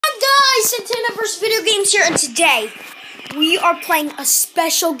Santana vs. Video Games here, and today we are playing a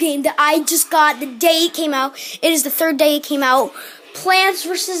special game that I just got the day it came out. It is the third day it came out. Plants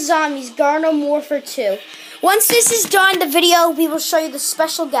vs. Zombies, Garden Warfare 2. Once this is done, the video, we will show you the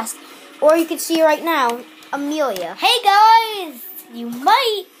special guest. Or you can see her right now, Amelia. Hey guys! You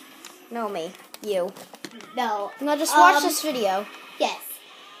might know me. You. No. No, just watch this video. Yes.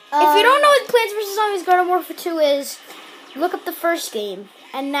 If you don't know what Plants vs. Zombies Garden Warfare 2 is, look up the first game.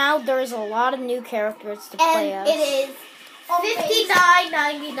 And now there's a lot of new characters to play as. And it is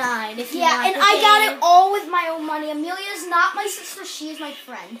 $59.99 if you want and the I game. got it all with my own money. Amelia's not my sister, she is my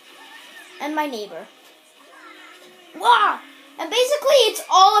friend. And my neighbor. Wow! And basically it's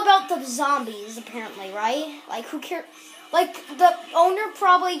all about the zombies, apparently, right? Like, who cares? Like, the owner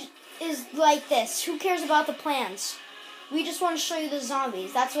probably is like this. Who cares about the plants? We just want to show you the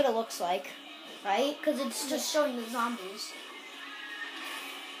zombies. That's what it looks like, right? Because it's just showing the zombies.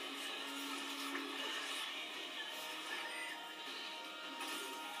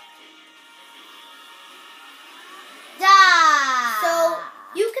 So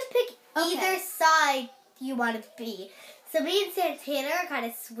you can pick either side you want to be. So me and Santana are kind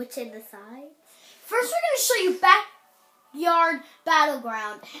of switching the sides. First, we're going to show you Backyard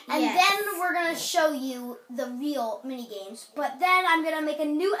Battleground, and then we're going to show you the real mini games. But then I'm going to make a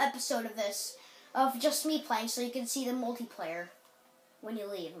new episode of this, of just me playing, so you can see the multiplayer when you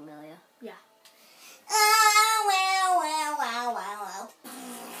leave, Amelia. Yeah. Well.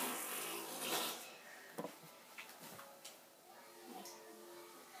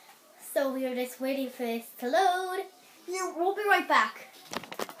 So we are just waiting for this to load. We'll be right back.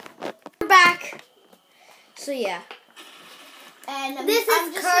 We're back. So yeah. And this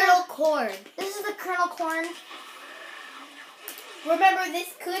is Colonel Corn. This is the Colonel Corn. Remember,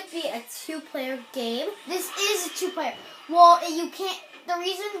 this could be a two-player game. This is a two-player. Well, you can't. The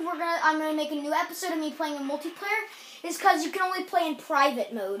reason I'm gonna make a new episode of me playing in multiplayer is because you can only play in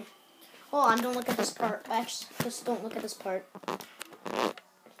private mode. Hold on, don't look at this part. Actually, just don't look at this part.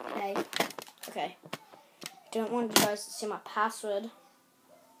 Okay. Don't want you guys to see my password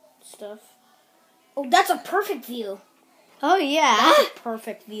stuff. Oh, that's a perfect view. Oh yeah, that's a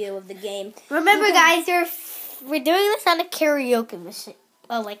perfect view of the game. Remember, guys, we're doing this on a karaoke machine,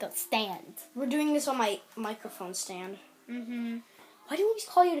 like a stand. We're doing this on my microphone stand. Mm-hmm. Why do we always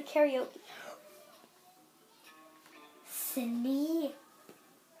call you to karaoke? Cindy,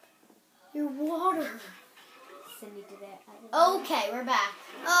 your water. Cindy did it. Okay, we're back.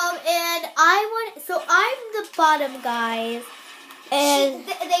 And so I'm the bottom, guys. And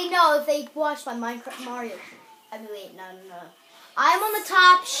they know if they watch my Minecraft Mario. I mean, wait, no. I'm on the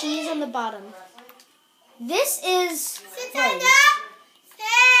top, she's on the bottom. This is Rose.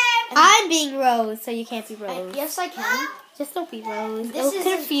 I'm being Rose, so you can't be Rose. Yes, I can. Just don't be Rose. This It'll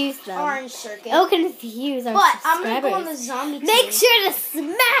confuse them. Orange circuit. It'll confuse our But I'm subscribers. going to go on the zombie team. Make sure to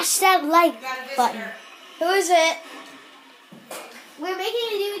smash that like button. Who is it? We're making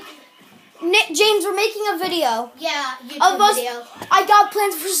a new... James, we're making a video. Yeah, YouTube video. I got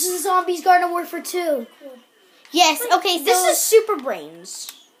Plants vs. Zombies Garden Warfare 2. Yes, okay, so... This is Super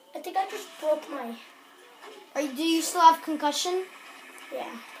Brains. I think I just broke my... Do you still have concussion?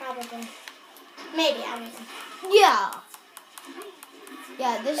 Yeah, probably. Maybe, I don't know. Yeah.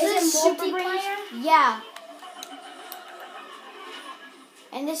 Yeah, this is Super multiplayer? Brains. Yeah.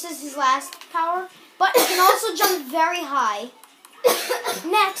 And this is his last power. But he can also jump very high.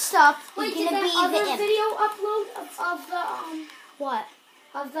 Next up, he's going to be the imp. Video upload of the, What?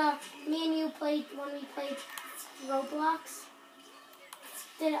 Of the, me and you played, when we played Roblox?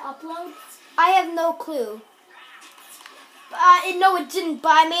 Did it upload? I have no clue. No, it didn't,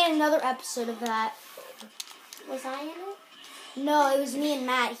 but I made another episode of that. Was I in it? No, it was me and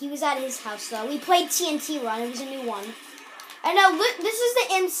Matt. He was at his house, though. We played TNT Run. It was a new one. And now, look, this is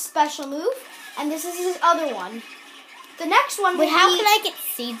the imp's special move, and this is his other one. The next one. Wait, how can I get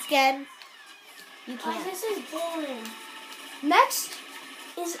seeds again? You can't. This is boring. Next,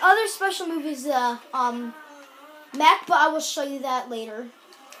 his other special move is the mech, but I will show you that later.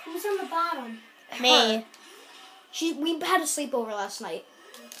 Who's on the bottom? Me. We had a sleepover last night.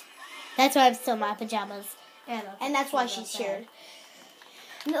 That's why I'm still in my pajamas. And that's why she's here.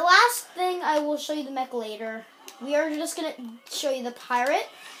 And the last thing, I will show you the mech later. We are just going to show you the pirate.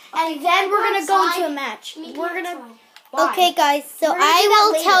 And then we're going to go into a match. We're going to... Okay, guys, so I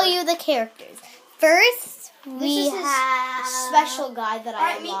will tell you the characters. First, we have... special guy that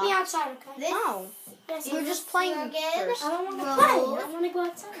I unlocked. Meet me outside, okay? No. We're just playing first. I don't want to play. I want to go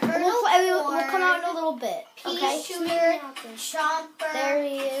outside. We'll come out in a little bit. Okay? Shooter, Chomper, there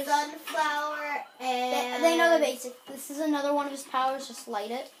he is. Sunflower, and... They know the basics. This is another one of his powers. Just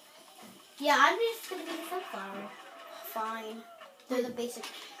light it. Yeah, I'm just gonna be the sunflower. Fine. They're the basic.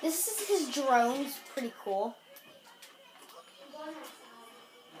 This is his drones. Pretty cool.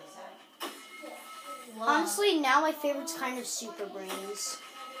 Wow. Honestly, now my favorite's kind of Super Brains.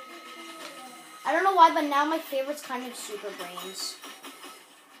 I don't know why, but now my favorite's kind of Super Brains.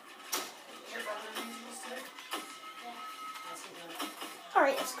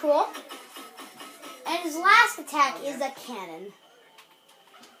 Alright, that's cool. And his last attack is a cannon.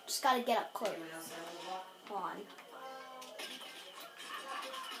 Just gotta get up close. Hold on.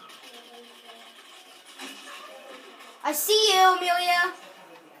 I see you, Amelia.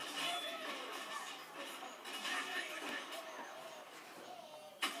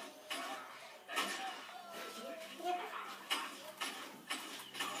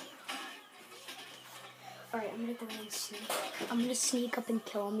 Alright, I'm gonna go ahead and sneak. I'm gonna sneak up and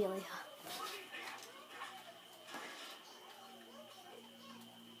kill Amelia.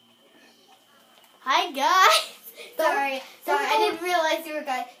 Hi guys. Sorry, don't I go- didn't realize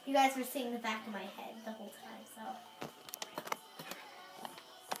you guys were seeing the back of my head the whole time. So.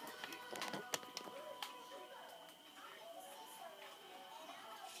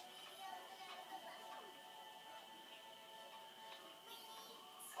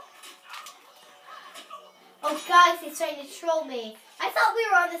 Oh guys, he's trying to troll me. I thought we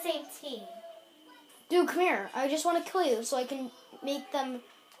were on the same team. Dude, come here. I just want to kill you so I can make them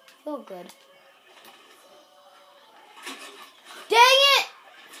feel good. Dang it!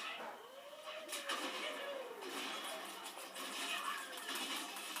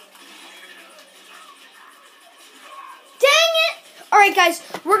 Dang it! Alright guys,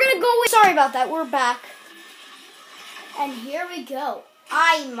 we're gonna go. Sorry about that, we're back. And here we go.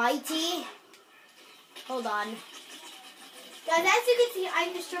 I mighty. Hold on. Guys, as you can see,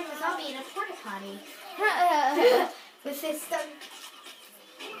 I'm destroying the zombie in a porta potty. With this stuff.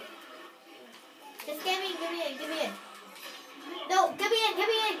 Just get me in. No, get me in,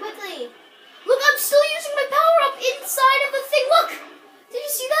 quickly. Look, I'm still using my power up inside of the thing. Look! Did you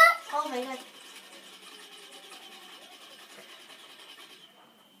see that? Oh my god.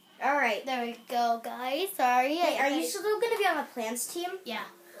 Alright. There we go, guys. Sorry. Hey, are you still going to be on the plans team? Yeah.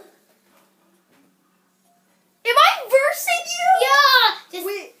 Am I versing you? Yeah! Just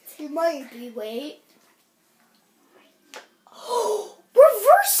Wait, you might be. Wait. Oh, we're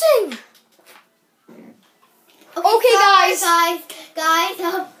versing! Okay, guys.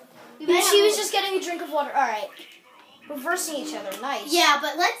 She was just getting a drink of water. Alright. We're versing each other. Nice. Yeah,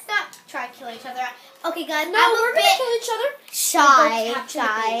 but let's not try to kill each other. Okay, guys. No, we're going to kill each other. shy, Capture the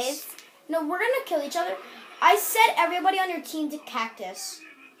guys. base. No, we're going to kill each other. I set everybody on your team to cactus.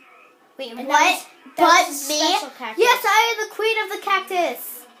 Wait, And what? that But was a me? special cactus. Yes, I am the queen of the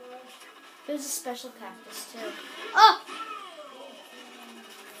cactus. There's a special cactus, too. Oh,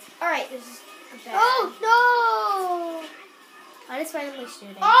 Alright, this is bad. oh no! I just randomly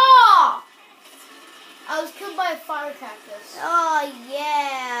shooting. Oh! I was killed by a fire cactus. Oh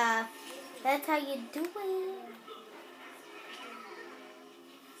yeah, that's how you do it.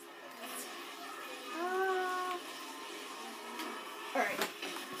 Alright.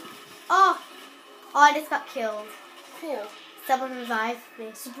 Oh, I just got killed. Cool. Someone revived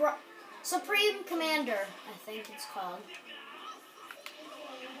me. Supreme Commander, I think it's called.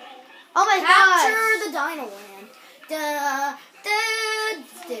 Oh my Capture the Dino Land. Da, da,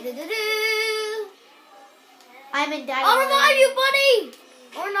 da, da, da, da. I'm in Dino. I'll revive you, buddy!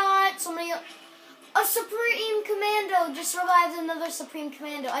 Or not. Somebody else. A Supreme Commando just revived another Supreme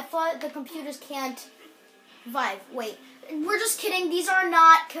Commando. I thought the computers can't revive. Wait. We're just kidding. These are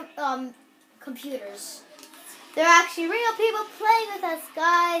not computers. They're actually real people playing with us,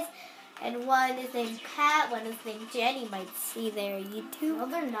 guys. And one is named Pat, one is named Jen. You might see their YouTube. No,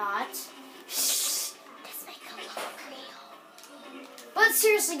 they're not. Shh. This make a look real. But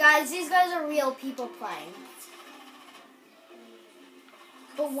seriously, guys, these guys are real people playing.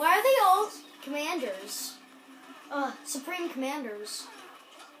 But why are they all commanders? Supreme Commanders.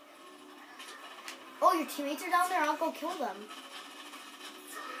 Oh, your teammates are down there? I'll go kill them.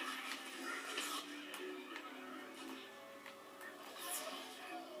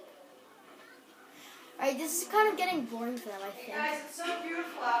 Alright, this is kind of getting boring for them, I think. Hey guys, it's so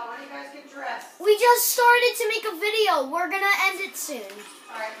beautiful out. Why don't you guys get dressed? We just started to make a video. We're going to end it soon.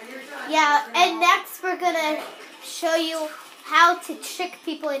 Alright, when you're done. Yeah, and next we're gonna show you how to trick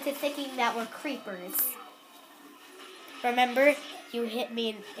people into thinking that we're creepers. Remember, you hit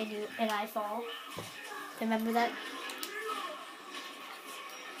me and I fall. Remember that?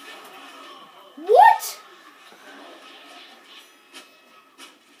 What?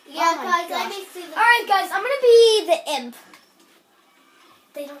 Yeah, Oh my guys, gosh. let me see the. Alright, guys, I'm going to be the imp.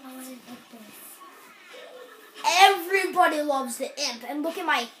 They don't know what an imp is. Everybody loves the imp. And look at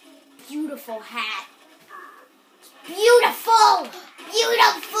my beautiful hat. Beautiful!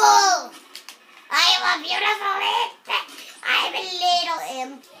 Beautiful! I am a beautiful imp. I'm a little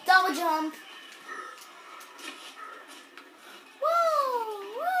imp. Double jump. Whoa!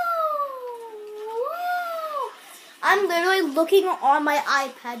 Whoa! Whoa! I'm literally looking on my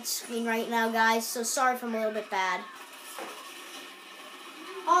iPad screen right now, guys. So sorry if I'm a little bit bad.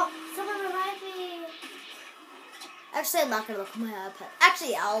 Oh, someone revive me. Actually, I'm not going to look on my iPad.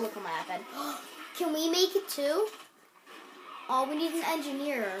 Actually, I'll look on my iPad. Can we make it too? Oh, we need an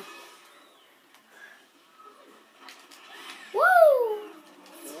engineer. Woo!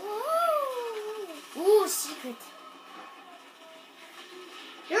 Woo! Ooh, secret.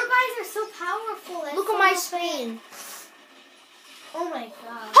 Your guys are so powerful. Look on my screen. Oh my god.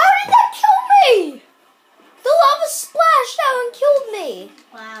 How did that kill me? The lava splashed out and killed me.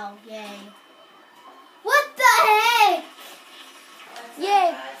 Wow, yay. What the heck?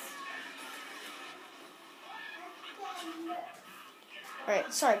 Yay.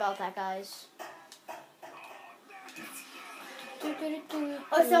 Alright, sorry about that, guys.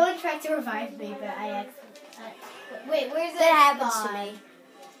 Oh, someone tried to revive me, but I accidentally... wait, where's That happens to me.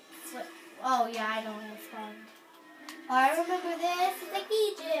 What? Oh, yeah, I don't understand. Oh, I remember this. It's like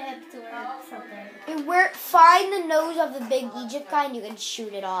Egypt or something. Find the nose of the big Egypt guy and you can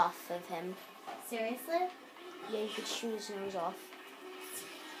shoot it off of him. Seriously? Yeah, you could shoot his nose off.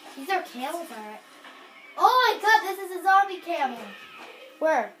 These are camels, alright. Oh my god, this is a zombie camel.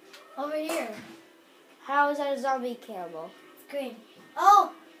 Where? Over here. How is that a zombie camel? It's green.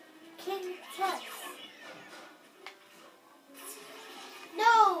 Oh! King Tut.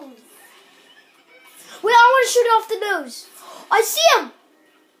 Nose! Wait, I want to shoot it off the nose. I see him!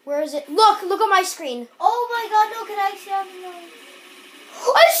 Where is it? Look at my screen. Oh my god, no, can I shoot the nose?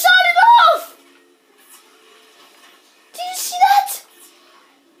 I shot it off! Did you see that?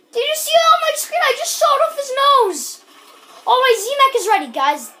 Did you see it on my screen? I just shot off his nose. Oh, my Z-Mech is ready.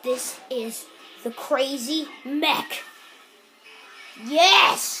 Guys, this is the crazy mech.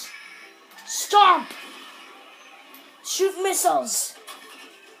 Yes! Stomp! Shoot missiles.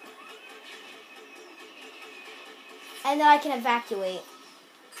 And then I can evacuate.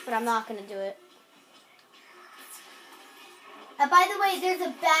 But I'm not going to do it. By the way, there's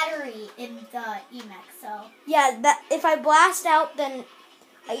a battery in the EMEX, so... Yeah, that if I blast out, then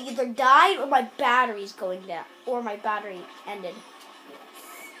I either died or my battery's going down. Or my battery ended.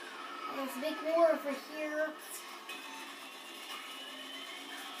 There's a big war over here.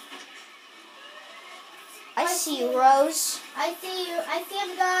 I see you, Rose. I see you. I see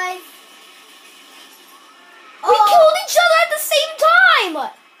him, guys. We killed each other at the same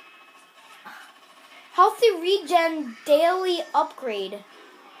time! Healthy regen daily upgrade.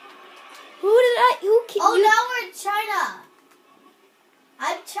 Who now we're in China.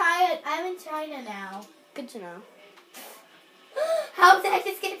 I'm in China now. Good to know. How did I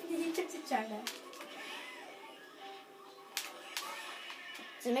just get from Egypt to China?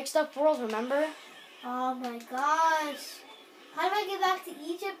 It's a mixed up world, remember? Oh my gosh. How do I get back to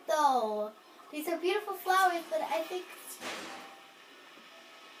Egypt though? These are beautiful flowers, but I think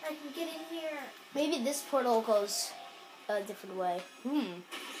I can get in here. Maybe this portal goes a different way. We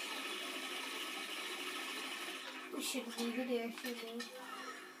shouldn't leave it there, should we?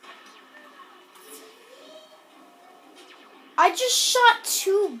 I just shot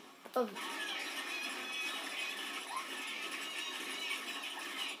two of...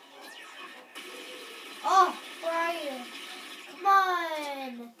 Oh, where are you? Come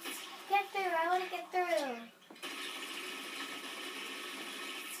on. Get through. I want to get through.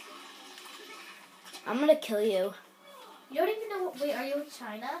 I'm gonna kill you. You don't even know. Wait, are you in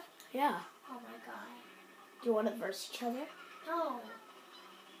China? Yeah. Oh my god. Do you want to verse each other? No.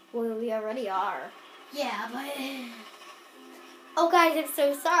 Well, we already are. Yeah, but... Oh, guys, I'm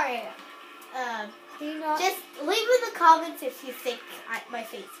so sorry. Do you not... Just leave in the comments if you think my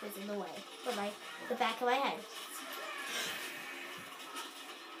face was in the way. Or the back of my head.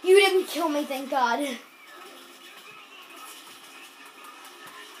 You didn't kill me, thank God.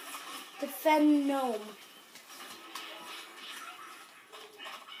 Defend gnome.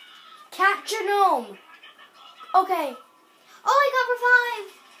 Capture gnome. Okay. Oh, I got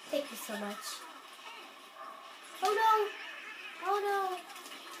revived. Thank you so much. Oh, no. Oh, no.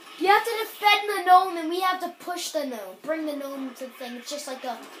 You have to defend the gnome, and we have to push the gnome. Bring the gnome to the thing. It's just like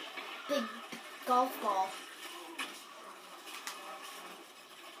a big golf ball.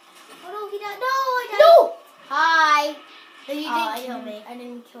 Oh, no, he died. No, I died. No! Hi. No, you didn't kill me. I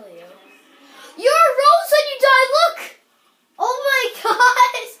didn't kill you. You're a Rose and you died, look! Oh, my my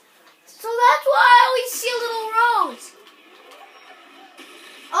gosh! So that's why I always see a little rose.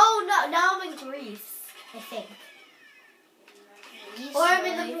 Oh no, now I'm in Greece, I think. Or I'm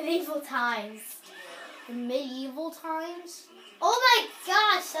in the medieval times. The medieval times? Oh my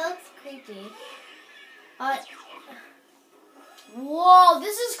gosh, that looks creepy. Whoa,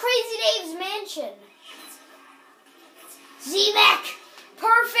 this is Crazy Dave's mansion. Z-Mac!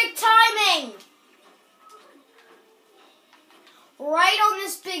 Perfect timing! Right on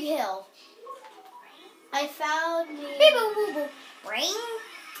this big hill. I found the... Beep, boop, boop, boop. Ring.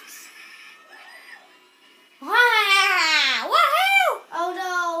 Wow! Woohoo! Oh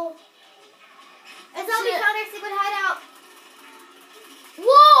no. I thought we found our secret hideout.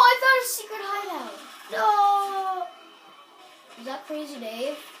 Whoa, I found a secret hideout. No. Is that Crazy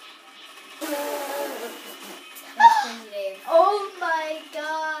Dave? That's Crazy Dave. Oh my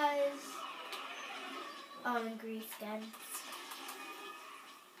gosh. Oh, I'm in Greece again.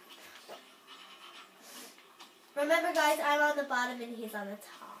 Remember, guys, I'm on the bottom and he's on the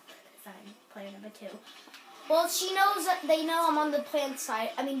top because I'm player number 2. Well, she knows that they know I'm on the plant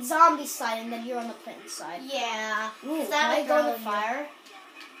side. I mean, zombie side, and then you're on the plant side. Yeah. Ooh, Is can that I a go in girl the in fire?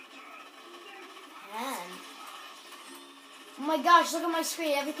 Can. Oh my gosh, look at my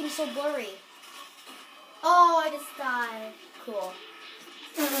screen. Everything's so blurry. Oh, I just died. Cool.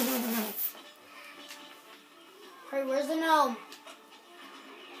 Hurry, where's the gnome?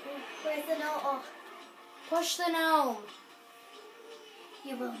 Where's the no? Oh, Push the gnome.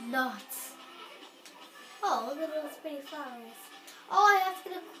 you will not. Oh, look at those pretty flowers. Oh, I have to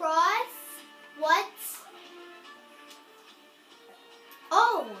get across? What?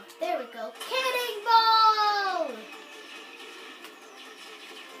 Oh, there we go. Cannonball!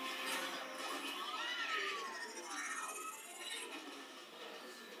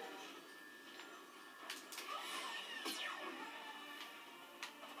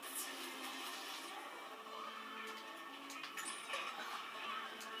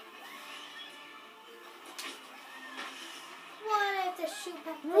 Shoot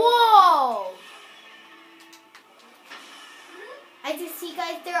back there. Whoa! I just see,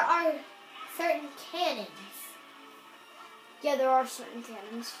 guys, there are certain cannons. Yeah, there are certain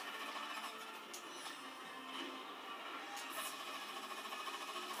cannons.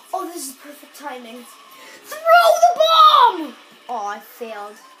 Oh, this is perfect timing. Throw the bomb! Oh, I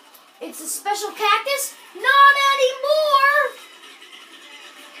failed. It's a special cactus? Not anymore!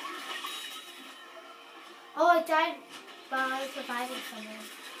 Oh, I died by surviving someone.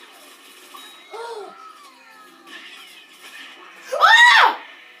 Ah!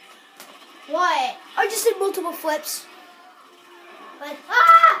 What? I just did multiple flips. But,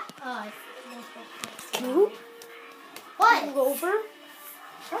 ah! Oh, it's multiple Whoop. What? Move over.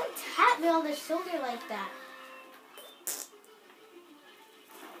 Don't tap me on the shoulder like that.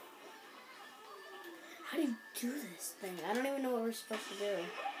 How do you do this thing? I don't even know what we're supposed to do.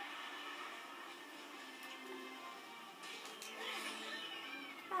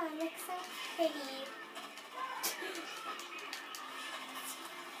 Oh, it looks so pretty.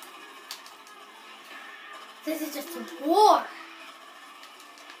 This is just a war.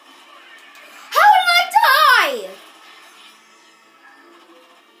 How did I die?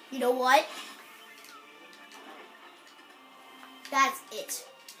 You know what? That's it.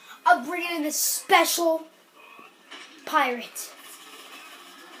 I'm bringing in this special pirate.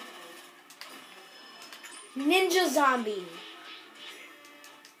 Ninja zombie.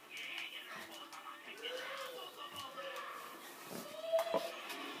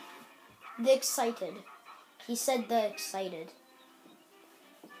 The excited. He said the excited.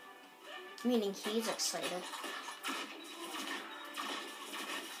 Meaning he's excited.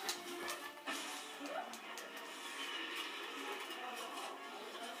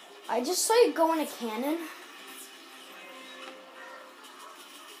 I just saw you go in a cannon.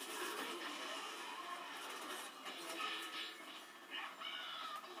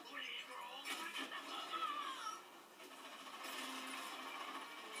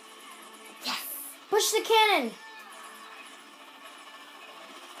 Yes. Push the cannon.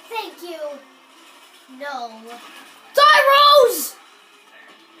 Thank you. No. Die, Rose!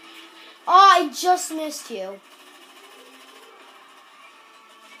 Oh, I just missed you.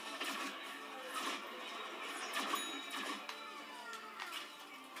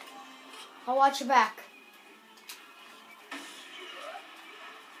 I'll watch your back.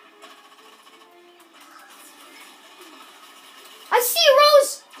 I see you,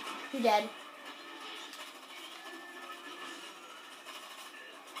 Rose! You're dead.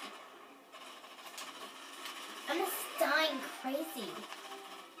 I'm just dying crazy.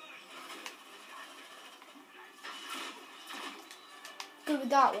 we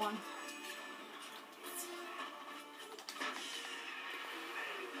got one.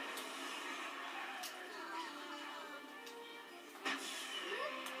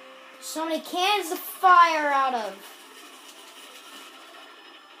 So many cans to fire out of.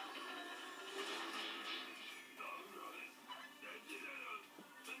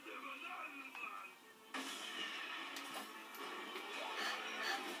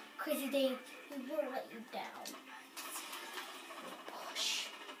 Crazy Dave, we won't let you down. Push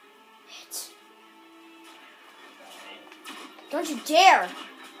it. Don't you dare,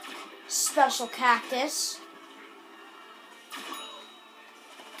 Special Cactus.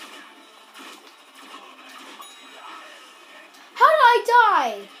 How did I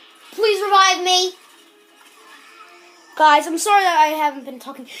die? Please revive me. Guys, I'm sorry that I haven't been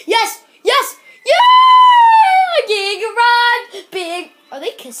talking. Yes! Yes! Yeah! Giga Rod! Big. Are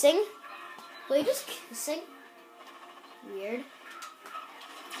they kissing? Are they just kissing? Weird.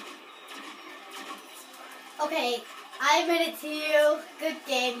 Okay, I admit it to you. Good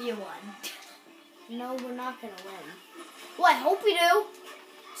game, you won. No, we're not gonna win. Well, I hope we do.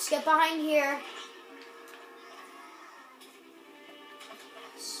 Just get behind here.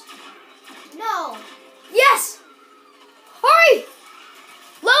 No. Yes! Hurry!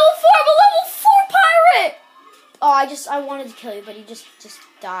 Level 4, I'm a level 4 pirate! Oh, I wanted to kill you, but he just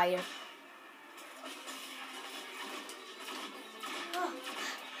died.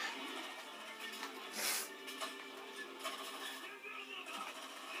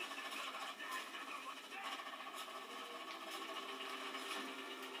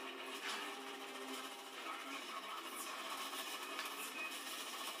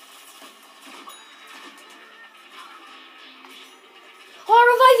 I'll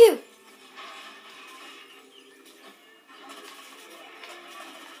revive you!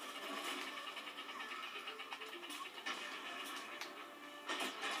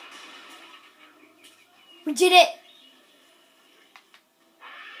 We did it!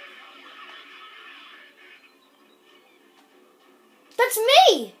 That's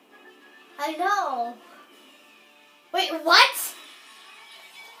me! I know. Wait, what?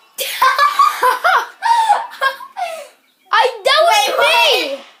 That was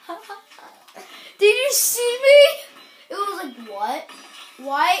me! Did you see me? It was like, what?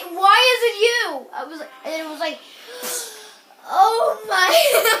 Why is it you? It was like, Oh my.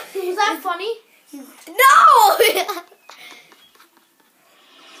 was that funny? No!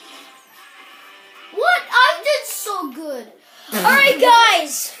 What? I did so good. Alright,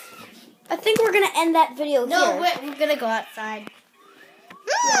 guys. I think we're going to end that video No, here. we're gonna go outside.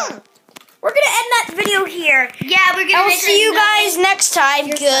 We're going to end that video here. Yeah, we're gonna I will see you guys next time.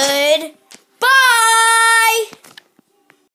 Good. Bye.